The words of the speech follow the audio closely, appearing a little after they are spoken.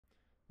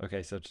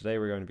Okay, so today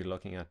we're going to be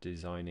looking at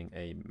designing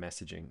a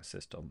messaging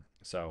system.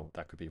 So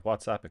that could be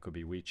WhatsApp, it could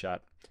be WeChat,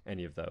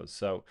 any of those.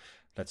 So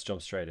let's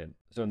jump straight in.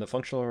 So in the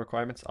functional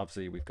requirements,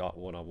 obviously we've got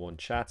one-on-one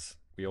chats.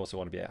 We also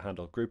want to be able to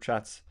handle group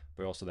chats.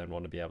 We also then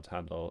want to be able to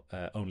handle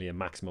only a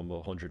maximum of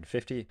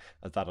 150,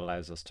 as that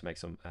allows us to make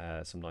some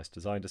nice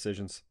design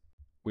decisions.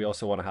 We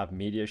also want to have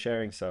media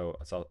sharing, so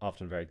it's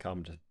often very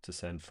common to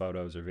send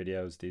photos or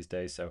videos these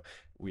days, so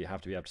we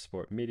have to be able to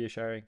support media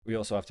sharing. We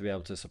also have to be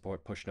able to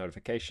support push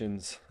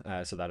notifications,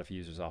 so that if a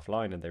user's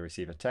offline and they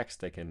receive a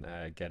text, they can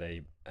get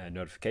a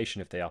notification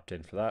if they opt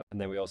in for that.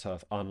 And then we also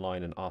have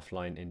online and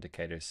offline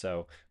indicators,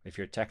 so if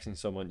you're texting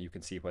someone, you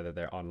can see whether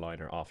they're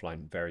online or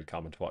offline, very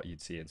common to what you'd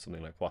see in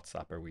something like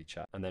WhatsApp or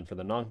WeChat. And then for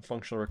the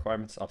non-functional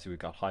requirements, obviously we've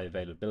got high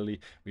availability.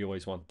 We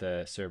always want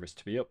the service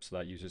to be up so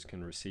that users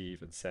can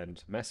receive and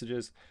send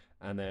messages.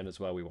 And then as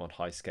well, we want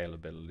high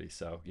scalability.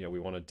 So, we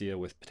want to deal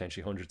with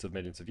potentially hundreds of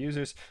millions of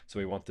users. So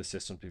we want the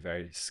system to be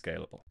very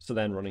scalable. So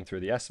then running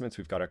through the estimates,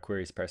 we've got our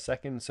queries per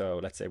second.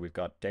 So let's say we've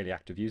got daily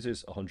active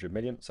users, 100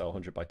 million. So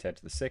 100 by 10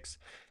 to the 6.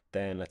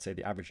 Then let's say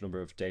the average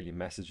number of daily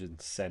messages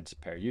sent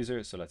per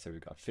user. So let's say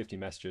we've got 50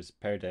 messages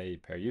per day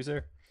per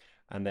user.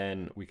 And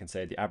then we can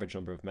say the average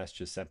number of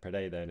messages sent per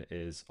day then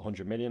is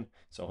 100 million.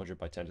 So 100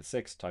 by 10 to the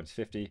 6 times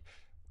 50.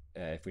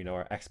 If we know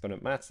our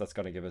exponent maths, that's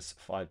going to give us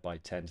 5 by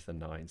 10 to the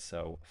 9,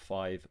 so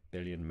 5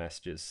 billion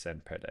messages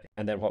sent per day.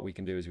 And then what we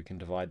can do is we can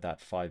divide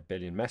that 5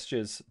 billion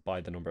messages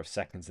by the number of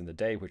seconds in the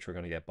day, which we're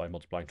going to get by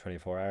multiplying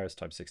 24 hours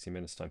times 60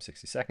 minutes times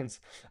 60 seconds.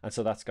 And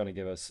so that's going to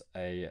give us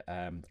a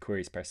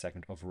queries per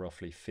second of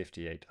roughly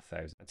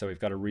 58,000. And so we've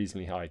got a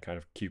reasonably high kind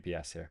of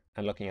QPS here.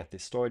 And looking at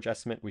this storage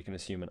estimate, we can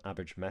assume an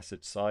average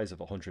message size of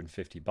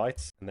 150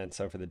 bytes. And then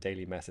so for the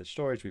daily message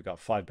storage, we've got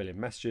 5 billion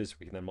messages.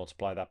 We can then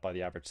multiply that by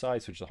the average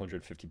size, which is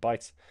 150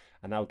 bytes,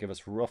 and that will give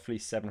us roughly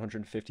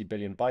 750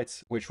 billion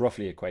bytes, which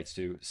roughly equates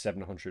to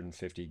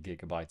 750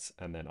 gigabytes,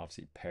 and then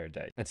obviously per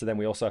day. And so then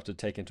we also have to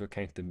take into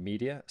account the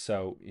media.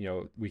 So,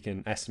 we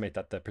can estimate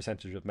that the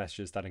percentage of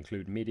messages that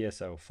include media,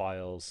 so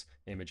files,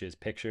 images,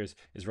 pictures,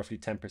 is roughly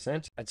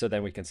 10%. And so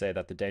then we can say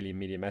that the daily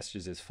media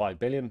messages is 5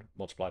 billion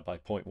multiplied by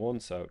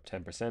 0.1, so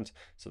 10%.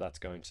 So that's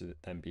going to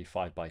then be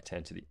 5 by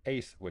 10 to the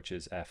 8th, which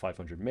is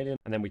 500 million.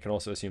 And then we can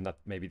also assume that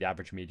maybe the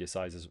average media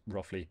size is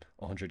roughly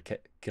 100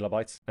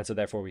 kilobytes. And so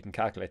therefore we can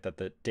calculate that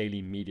the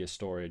daily media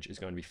storage is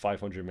going to be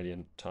 500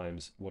 million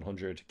times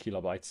 100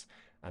 kilobytes,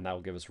 and that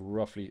will give us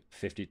roughly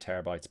 50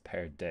 terabytes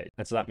per day.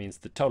 And so that means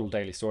the total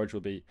daily storage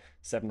will be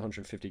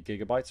 750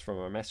 gigabytes from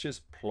our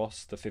messages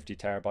plus the 50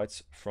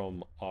 terabytes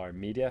from our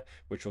media,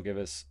 which will give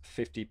us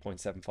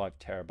 50.75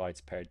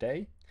 terabytes per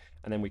day.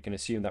 And then we can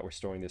assume that we're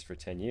storing this for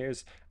 10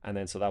 years. And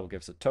then so that will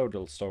give us a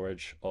total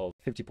storage of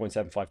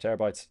 50.75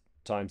 terabytes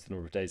times the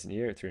number of days in a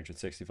year,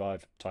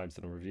 365, times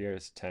the number of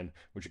years, 10,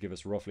 which will give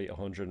us roughly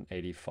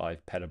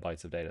 185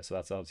 petabytes of data. So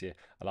that's obviously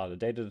a lot of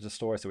data to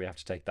store, so we have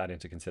to take that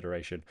into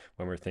consideration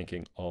when we're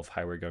thinking of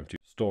how we're going to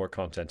store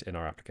content in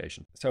our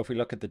application. So if we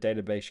look at the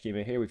database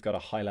schema here, we've got a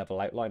high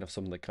level outline of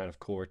some of the kind of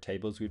core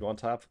tables we'd want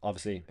to have.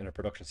 Obviously in a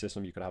production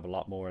system you could have a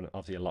lot more, and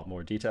obviously a lot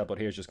more detail, but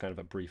here's just kind of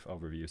a brief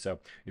overview. So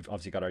we've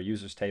obviously got our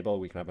users table.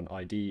 We can have an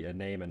ID, a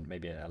name, and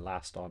maybe a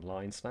last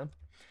online stamp.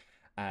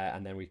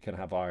 And then we can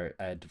have our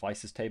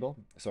devices table.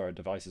 So our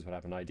devices would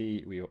have an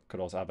ID. We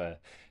could also have a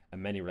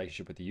many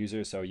relationship with the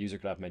user. So a user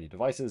could have many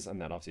devices, and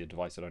then obviously a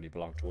device would only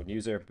belong to one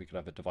user. We could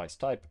have a device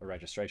type, a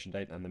registration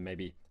date, and then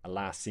maybe a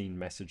last seen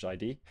message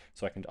ID.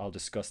 So I'll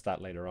discuss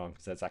that later on,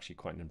 because that's actually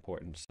quite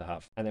important to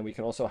have. And then we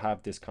can also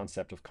have this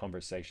concept of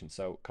conversation.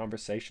 So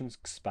conversations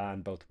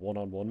span both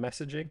one-on-one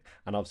messaging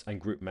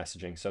and group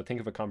messaging. So think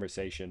of a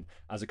conversation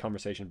as a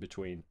conversation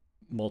between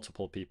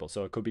multiple people.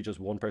 So it could be just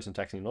one person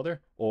texting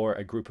another, or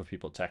a group of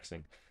people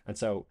texting. And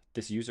so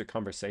this user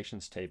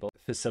conversations table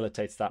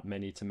facilitates that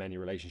many to many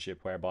relationship,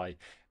 whereby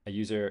a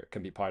user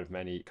can be part of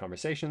many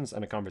conversations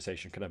and a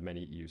conversation can have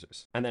many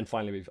users. And then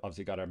finally, we've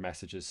obviously got our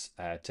messages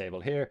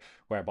table here,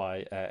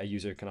 whereby a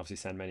user can obviously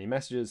send many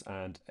messages,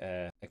 and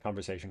a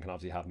conversation can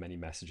obviously have many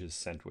messages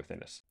sent within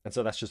it. And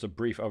so that's just a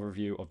brief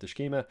overview of the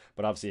schema,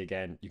 but obviously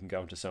again, you can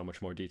go into so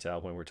much more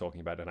detail when we're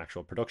talking about an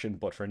actual production,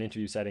 but for an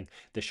interview setting,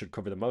 this should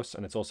cover the most.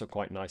 And it's also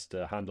quite nice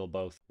to handle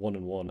both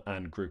one-on-one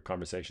and group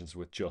conversations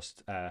with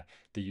just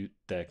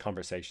the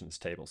conversations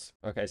tables.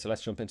 Okay, so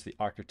let's jump into the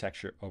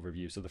architecture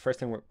overview. So the first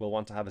thing we'll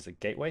want to have is a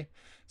gateway.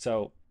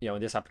 So, in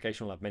this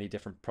application, we'll have many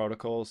different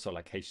protocols. So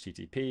like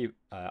HTTP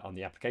on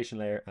the application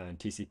layer, and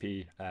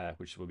TCP,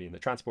 which will be in the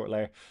transport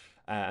layer.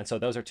 And so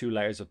those are two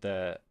layers of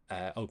the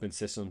open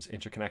systems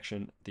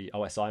interconnection, the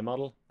OSI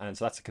model. And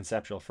so that's a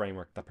conceptual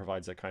framework that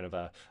provides a kind of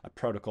a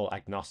protocol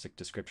agnostic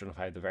description of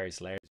how the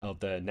various layers of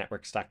the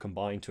network stack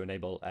combine to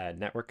enable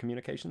network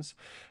communications.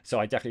 So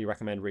I definitely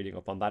recommend reading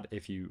up on that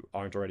if you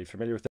aren't already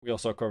familiar with it. We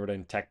also covered it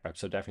in TechPrep,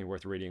 so definitely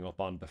worth reading up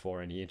on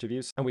before any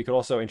interviews. And we could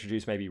also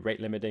introduce maybe rate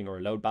limiting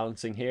or load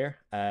balancing here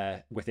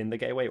within the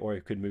gateway, or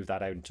you could move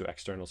that out into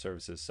external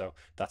services. So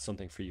that's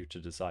something for you to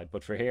decide.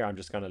 But for here, I'm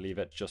just going to leave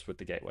it just with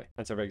the gateway.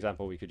 And so for example,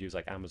 example, we could use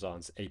like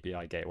Amazon's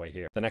API gateway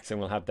here. The next thing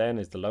we'll have then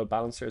is the load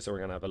balancer. So we're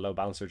going to have a load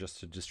balancer just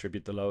to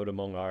distribute the load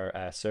among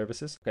our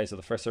services. Okay, so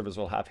the first service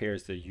we'll have here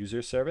is the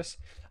user service.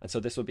 And so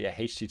this will be a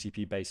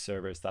HTTP based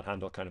service that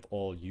handle kind of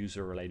all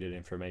user related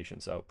information.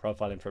 So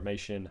profile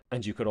information,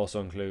 and you could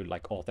also include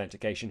like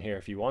authentication here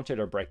if you wanted,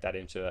 or break that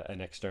into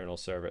an external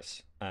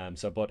service.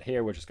 But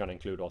here we're just going to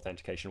include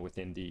authentication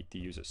within the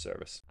user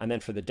service. And then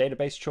for the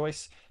database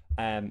choice,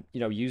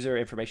 user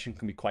information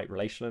can be quite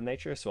relational in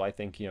nature. So I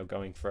think,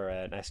 going for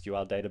an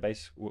SQL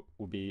database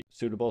would be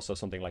suitable. So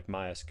something like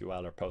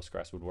MySQL or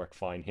Postgres would work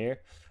fine here.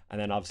 And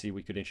then obviously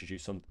we could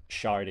introduce some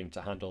sharding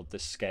to handle the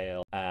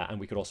scale, and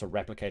we could also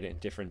replicate it in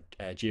different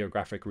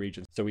geographic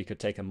regions. So we could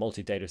take a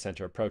multi-data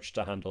center approach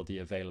to handle the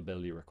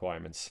availability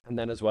requirements. And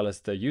then as well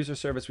as the user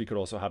service, we could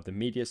also have the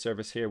media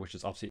service here, which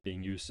is obviously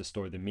being used to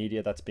store the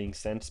media that's being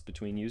sent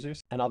between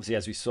users. And obviously,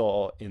 as we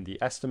saw in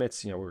the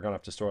estimates, we're going to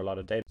have to store a lot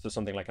of data. So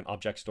something like an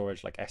object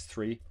storage like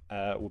S3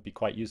 would be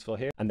quite useful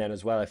here. And then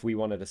as well, if we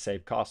wanted to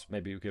save costs,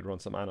 maybe we could run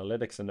some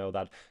analytics and know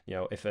that,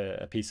 if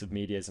a piece of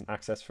media isn't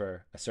accessed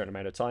for a certain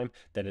amount of time,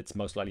 then it's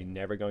most likely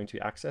never going to be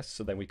accessed.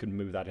 So then we could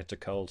move that into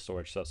cold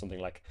storage. So something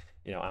like,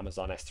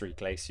 Amazon S3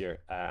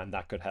 Glacier, and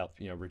that could help,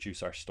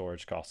 reduce our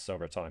storage costs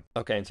over time.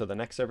 Okay, and so the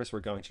next service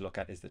we're going to look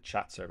at is the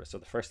chat service. So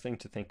the first thing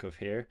to think of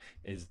here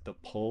is the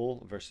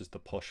pull versus the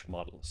push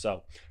model.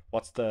 So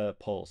what's the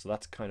pull? So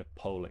that's kind of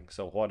polling.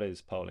 So what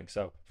is polling?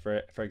 So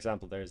for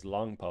example, there's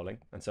long polling.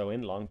 And so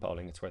in long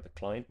polling, it's where the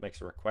client makes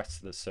a request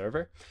to the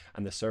server,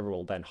 and the server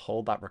will then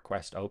hold that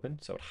request open.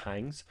 So it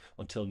hangs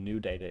until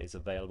new data is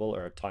available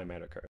or a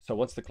timeout occurs. So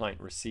once the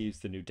client receives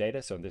the new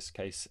data, so in this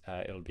case,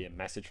 it'll be a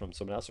message from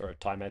someone else or a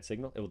timeout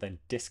signal, it will then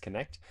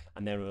disconnect,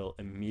 and then it will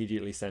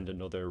immediately send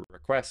another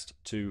request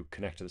to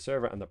connect to the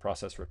server, and the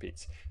process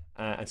repeats.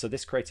 And so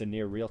this creates a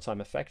near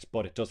real-time effect,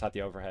 but it does have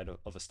the overhead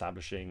of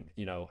establishing,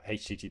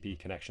 HTTP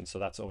connections. So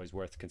that's always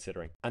worth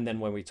considering. And then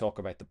when we talk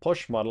about the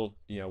push model,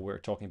 we're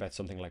talking about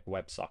something like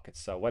WebSockets.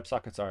 So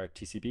WebSockets are a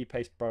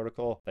TCP-based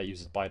protocol that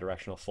uses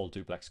bidirectional full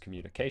duplex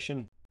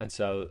communication. And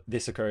so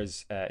this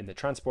occurs in the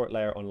transport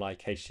layer,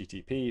 unlike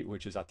HTTP,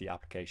 which is at the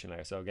application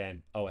layer. So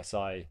again,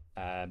 OSI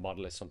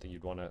model is something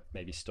you'd want to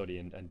maybe study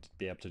and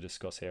be able to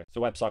discuss here. So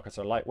WebSockets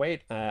are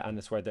lightweight, and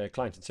it's where the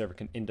client and server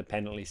can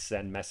independently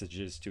send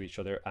messages to each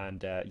other.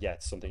 And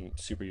it's something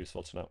super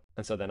useful to know.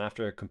 And so then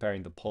after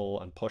comparing the pull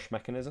and push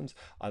mechanisms,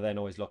 I then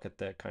always look at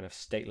the kind of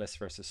stateless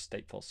versus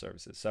stateful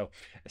services. So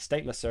a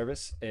stateless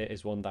service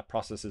is one that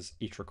processes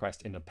each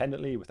request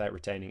independently without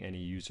retaining any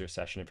user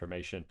session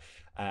information.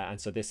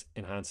 And so this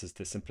enhances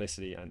the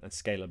simplicity and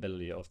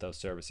scalability of those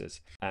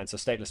services. And so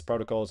stateless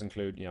protocols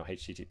include,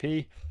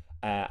 HTTP,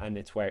 and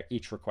it's where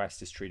each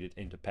request is treated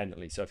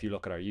independently. So if you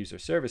look at our user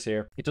service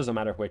here, it doesn't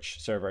matter which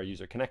server a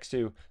user connects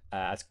to,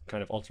 as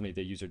kind of ultimately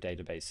the user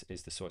database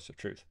is the source of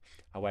truth.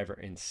 However,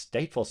 in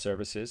stateful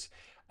services,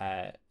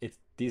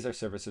 these are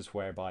services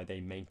whereby they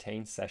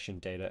maintain session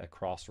data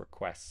across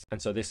requests.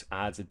 And so this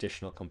adds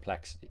additional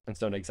complexity. And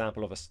so an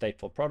example of a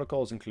stateful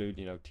protocols include,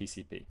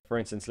 TCP. For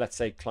instance, let's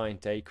say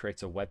client A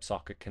creates a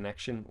WebSocket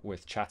connection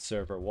with chat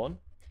server 1,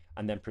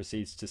 and then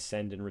proceeds to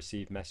send and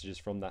receive messages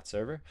from that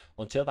server.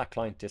 Until that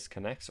client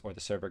disconnects or the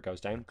server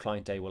goes down,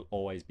 client A will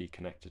always be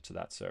connected to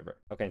that server.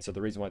 Okay, and so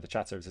the reason why the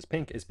chat service is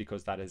pink is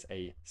because that is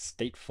a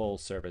stateful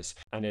service,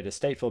 and it is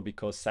stateful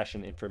because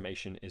session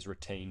information is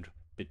retained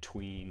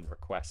between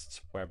requests,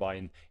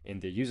 whereby in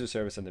the user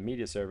service and the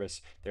media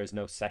service, there's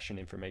no session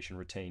information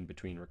retained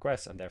between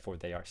requests, and therefore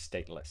they are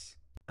stateless.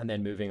 And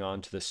then moving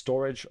on to the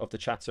storage of the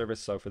chat service.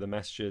 So for the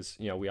messages,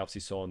 we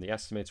obviously saw in the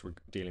estimates, we're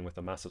dealing with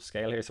a massive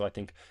scale here. So I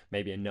think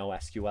maybe a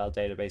NoSQL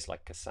database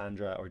like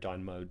Cassandra or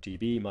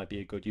DynamoDB might be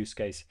a good use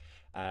case.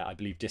 I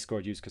believe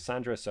Discord used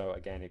Cassandra. So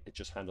again, it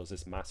just handles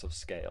this massive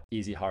scale.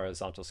 Easy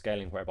horizontal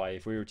scaling, whereby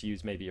if we were to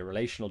use maybe a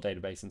relational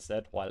database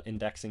instead, while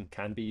indexing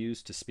can be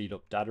used to speed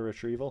up data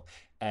retrieval,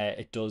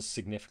 it does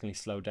significantly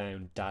slow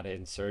down data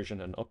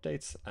insertion and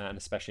updates, and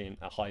especially in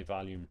a high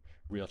volume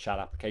real chat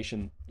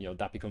application,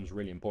 that becomes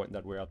really important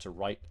that we're able to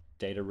write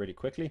data really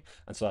quickly.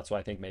 And so that's why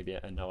I think maybe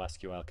a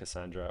NoSQL,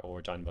 Cassandra,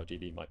 or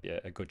DynamoDB might be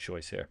a good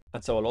choice here.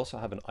 And so I'll also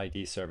have an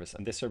ID service,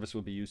 and this service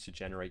will be used to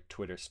generate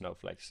Twitter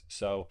snowflakes.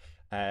 So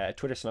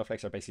Twitter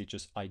snowflakes are basically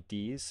just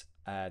IDs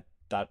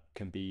that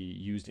can be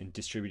used in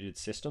distributed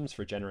systems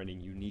for generating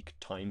unique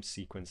time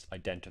sequence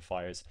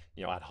identifiers,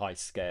 at high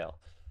scale.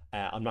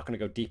 I'm not going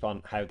to go deep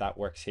on how that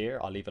works here.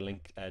 I'll leave a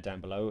link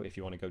down below if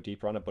you want to go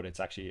deeper on it, but it's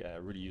actually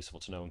really useful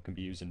to know and can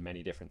be used in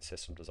many different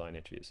system design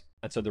interviews.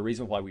 And so the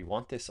reason why we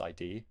want this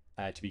ID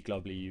to be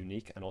globally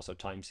unique and also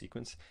time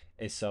sequence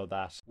is so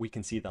that we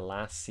can see the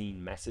last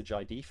seen message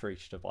ID for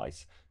each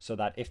device, so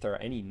that if there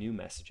are any new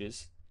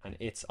messages and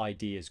its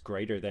ID is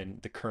greater than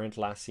the current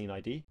last seen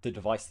ID, the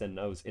device then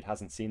knows it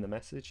hasn't seen the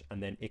message,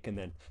 and then it can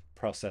then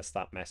process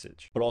that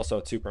message. But also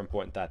it's super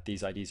important that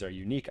these IDs are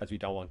unique, as we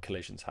don't want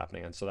collisions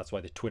happening. And so that's why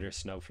the Twitter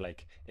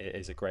snowflake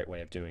is a great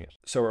way of doing it.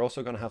 So we're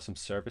also going to have some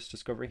service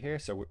discovery here.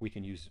 So we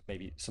can use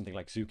maybe something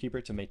like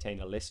Zookeeper to maintain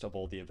a list of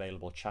all the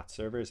available chat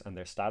servers and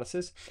their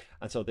statuses.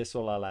 And so this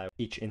will allow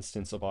each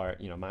instance of our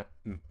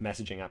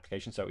messaging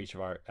application, so each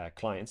of our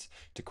clients,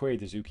 to query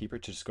the Zookeeper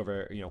to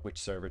discover which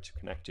server to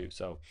connect to.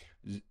 So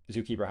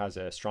Zookeeper has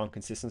a strong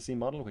consistency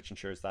model, which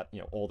ensures that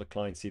all the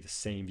clients see the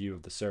same view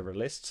of the server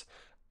lists,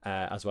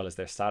 as well as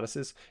their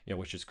statuses,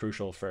 which is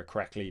crucial for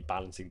correctly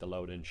balancing the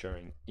load and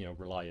ensuring,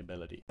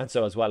 reliability. And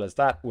so as well as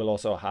that, we'll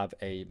also have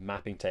a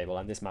mapping table,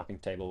 and this mapping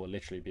table will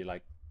literally be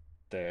like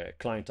the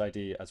client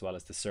ID as well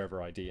as the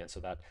server ID. And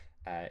so that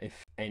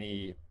if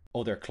any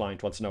other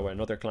client wants to know where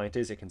another client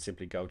is, it can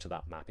simply go to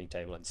that mapping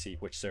table and see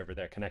which server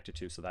they're connected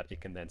to, so that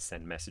it can then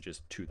send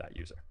messages to that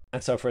user.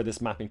 And so for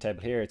this mapping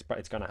table here,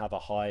 it's going to have a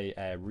high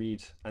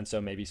read, and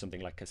so maybe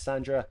something like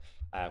Cassandra,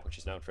 which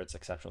is known for its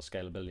exceptional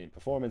scalability and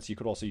performance. You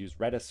could also use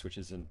Redis, which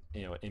is an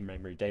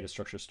in-memory data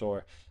structure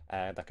store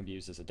that can be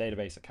used as a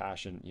database, a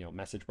cache, and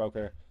message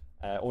broker.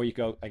 Or you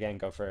go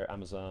for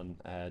Amazon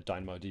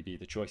DynamoDB.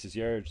 The choice is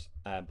yours,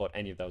 but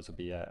any of those would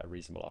be a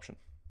reasonable option.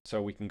 So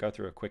we can go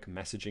through a quick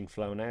messaging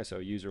flow now. So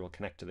a user will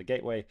connect to the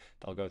gateway.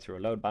 They'll go through a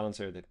load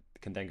balancer that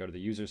can then go to the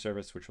user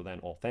service, which will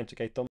then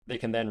authenticate them. They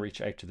can then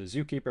reach out to the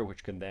Zookeeper,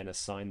 which can then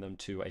assign them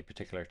to a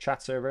particular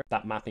chat server.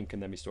 That mapping can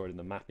then be stored in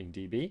the mapping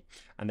DB.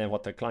 And then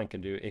what the client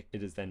can do, it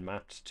is then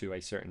mapped to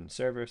a certain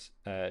server's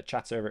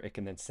chat server. It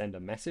can then send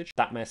a message.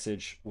 That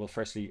message will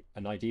firstly,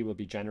 an ID will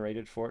be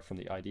generated for it from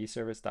the ID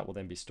service. That will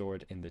then be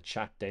stored in the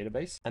chat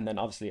database. And then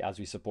obviously, as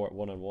we support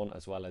one-on-one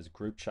as well as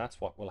group chats,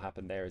 what will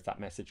happen there is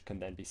that message can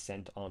then be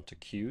sent onto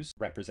queues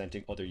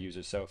representing other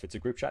users. So if it's a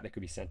group chat, it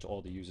could be sent to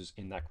all the users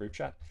in that group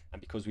chat.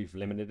 And because we've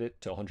limited it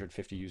to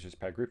 150 users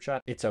per group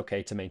chat, it's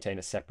okay to maintain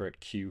a separate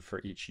queue for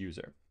each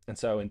user. And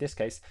so in this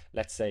case,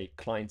 let's say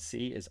client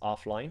C is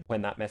offline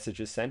when that message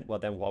is sent. Well,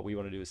 then what we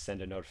want to do is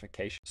send a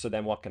notification. So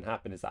then what can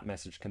happen is that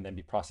message can then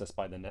be processed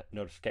by the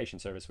notification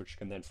service, which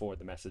can then forward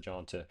the message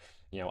on to,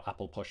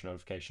 Apple push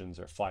notifications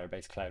or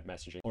Firebase cloud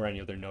messaging or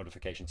any other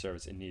notification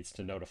service it needs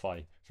to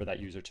notify for that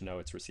user to know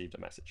it's received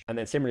a message. And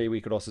then similarly,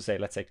 we could also say,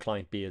 let's say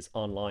client B is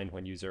online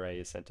when user A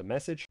is sent a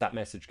message. That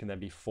message can then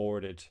be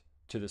forwarded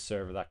to the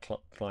server that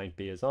client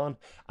B is on,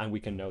 and we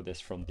can know this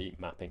from the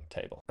mapping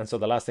table. And so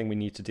the last thing we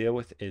need to deal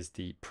with is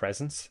the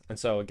presence. And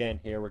so again,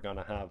 here we're going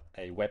to have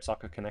a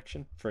WebSocket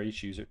connection for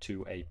each user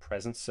to a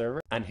presence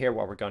server. And here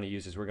what we're going to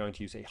use is we're going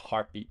to use a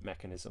heartbeat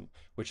mechanism,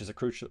 which is a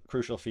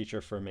crucial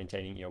feature for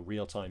maintaining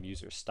real-time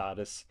user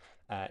status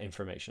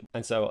information.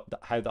 And so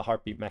how the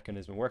heartbeat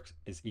mechanism works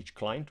is each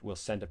client will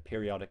send a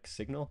periodic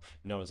signal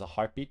known as a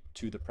heartbeat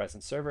to the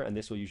presence server, and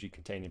this will usually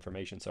contain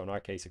information. So in our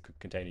case, it could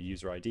contain a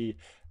user ID,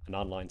 an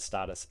online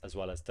status, as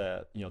well as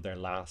the their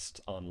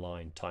last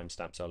online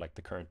timestamp, so like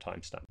the current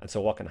timestamp. And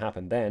so what can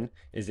happen then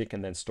is it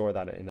can then store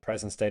that in the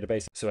presence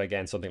database. So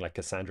again, something like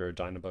Cassandra or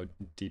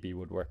DynamoDB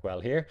would work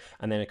well here.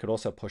 And then it could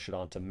also push it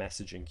onto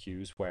messaging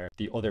queues where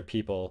the other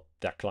people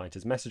that client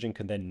is messaging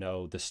can then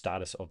know the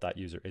status of that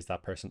user. Is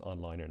that person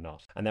online or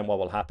not? And then what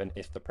will happen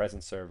if the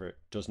presence server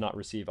does not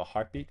receive a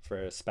heartbeat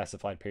for a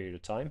specified period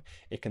of time,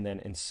 it can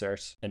then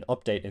insert an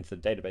update into the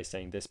database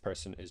saying this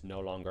person is no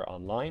longer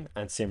online.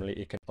 And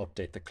similarly, it can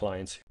update the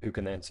clients who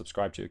can then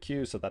subscribe to a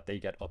queue so that they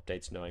get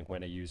updates knowing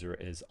when a user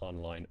is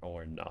online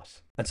or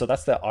not. And so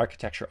that's the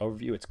architecture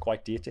overview. It's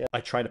quite detailed. I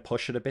try to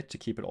push it a bit to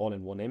keep it all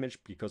in one image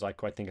because I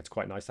quite think it's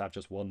quite nice to have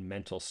just one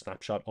mental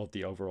snapshot of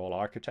the overall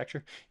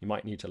architecture. You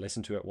might need to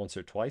listen to it once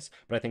or twice,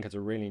 but I think it's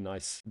a really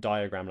nice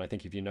diagram. And I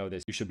think if you know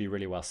this, you should be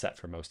really well set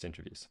for most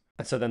interviews.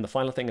 And so then the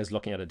final thing is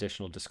looking at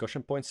additional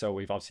discussion points. So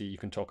you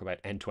can talk about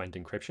end-to-end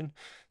encryption.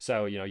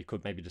 So, you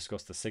could maybe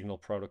discuss the signal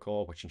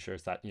protocol, which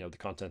ensures that, the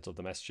content of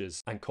the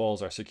messages and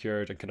calls are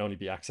secured and can only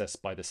be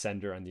accessed by the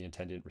sender and the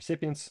intended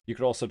recipients. You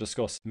could also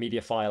discuss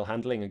media file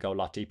handling and go a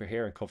lot deeper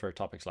here and cover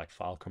topics like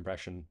file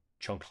compression,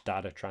 chunk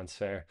data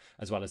transfer,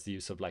 as well as the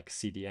use of like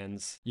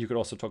CDNs. You could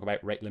also talk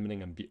about rate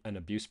limiting and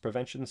abuse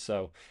prevention.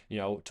 So,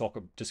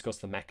 discuss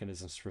the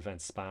mechanisms to prevent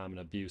spam and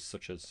abuse,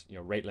 such as,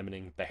 rate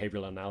limiting,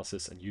 behavioral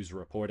analysis, and user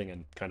reporting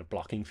and kind of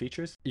blocking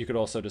features. You could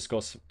also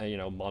discuss,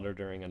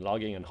 monitoring and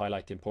logging and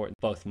highlight the importance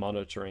of both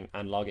monitoring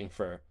and logging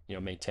for,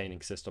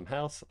 maintaining system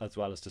health, as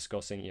well as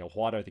discussing,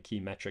 what are the key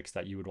metrics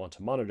that you would want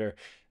to monitor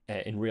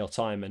in real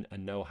time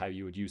and know how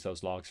you would use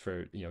those logs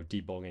for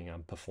debugging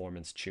and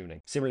performance tuning.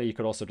 Similarly, you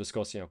could also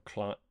discuss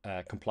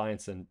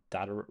compliance and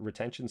data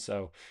retention.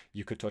 So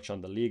you could touch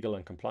on the legal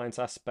and compliance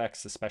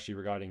aspects, especially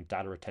regarding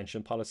data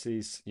retention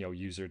policies,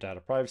 user data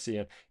privacy,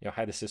 and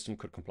how the system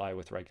could comply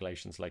with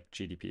regulations like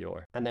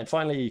GDPR. And then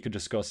finally, you could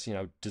discuss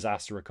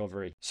disaster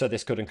recovery. So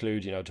this could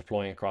include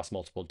deploying across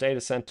multiple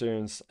data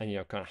centers,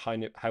 and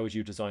kind of how would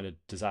you design a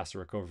disaster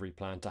recovery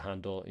plan to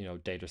handle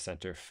data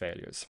center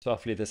failures. So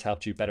hopefully this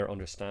helped you better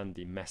understand understand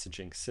the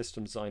messaging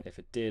system design. If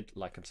it did,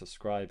 like and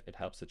subscribe. It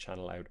helps the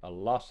channel out a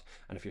lot.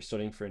 And if you're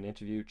studying for an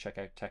interview, check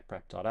out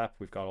techprep.app.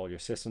 We've got all your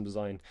system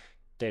design,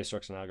 data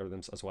structures and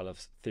algorithms, as well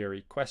as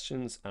theory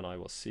questions. And I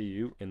will see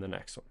you in the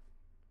next one.